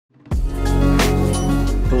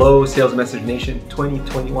Hello Sales Message Nation,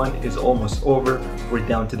 2021 is almost over. We're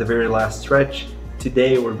down to the very last stretch.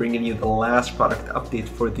 Today we're bringing you the last product update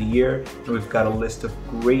for the year, and we've got a list of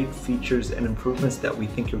great features and improvements that we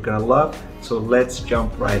think you're gonna love, so let's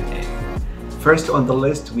jump right in. First on the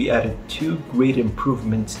list, we added 2 great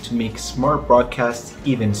improvements to make smart broadcasts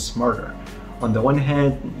even smarter. On the one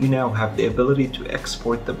hand, you now have the ability to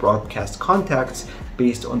export the broadcast contacts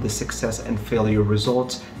based on the success and failure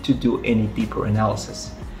results to do any deeper analysis.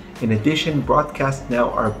 In addition, broadcasts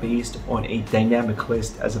now are based on a dynamic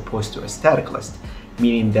list as opposed to a static list,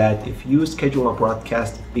 meaning that if you schedule a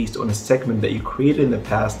broadcast based on a segment that you created in the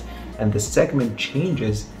past and the segment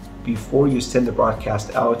changes before you send the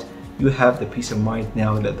broadcast out, you have the peace of mind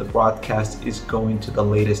now that the broadcast is going to the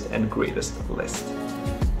latest and greatest list.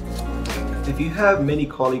 If you have many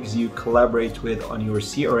colleagues you collaborate with on your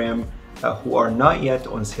CRM who are not yet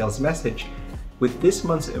on Sales Message, with this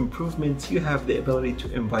month's improvements, you have the ability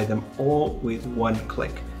to invite them all with one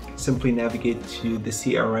click. Simply navigate to the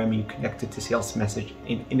CRM you connected to Sales Message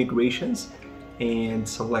in Integrations and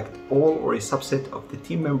select all or a subset of the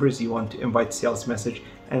team members you want to invite Sales Message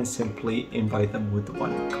and simply invite them with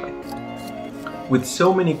one click. With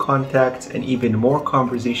so many contacts and even more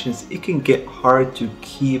conversations, it can get hard to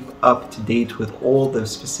keep up to date with all the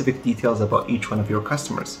specific details about each one of your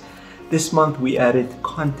customers. This month we added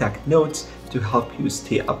contact notes to help you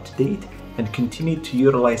stay up to date and continue to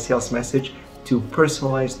utilize Sales Message to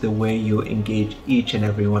personalize the way you engage each and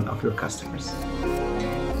every one of your customers.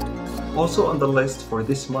 Also on the list for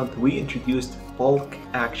this month, we introduced bulk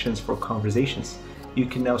actions for conversations. You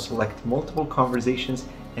can now select multiple conversations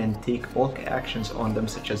and take bulk actions on them,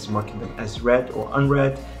 such as marking them as read or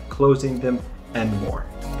unread, closing them, and more.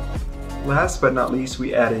 Last but not least,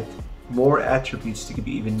 we added more attributes to give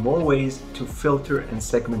you even more ways to filter and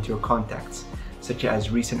segment your contacts, such as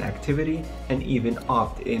recent activity and even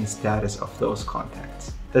opt-in status of those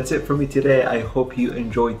contacts. That's it for me today. I hope you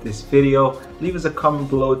enjoyed this video. Leave us a comment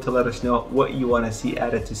below to let us know what you want to see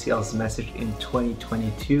added to Sales Message in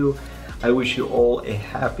 2022. I wish you all a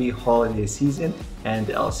happy holiday season,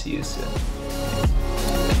 and I'll see you soon.